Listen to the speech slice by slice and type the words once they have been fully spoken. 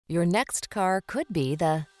Your next car could be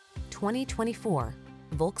the 2024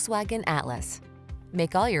 Volkswagen Atlas.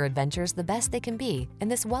 Make all your adventures the best they can be in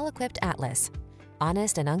this well-equipped Atlas.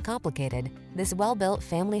 Honest and uncomplicated, this well-built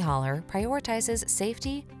family hauler prioritizes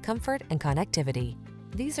safety, comfort, and connectivity.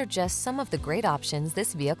 These are just some of the great options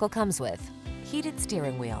this vehicle comes with: heated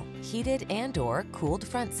steering wheel, heated and/or cooled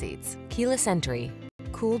front seats, keyless entry,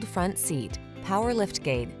 cooled front seat, power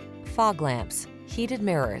liftgate, fog lamps, heated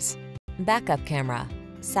mirrors, backup camera,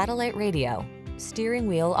 satellite radio, steering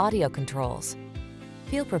wheel audio controls.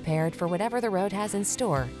 Feel prepared for whatever the road has in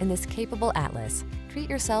store in this capable Atlas. Treat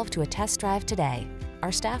yourself to a test drive today.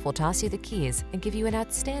 Our staff will toss you the keys and give you an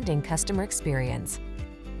outstanding customer experience.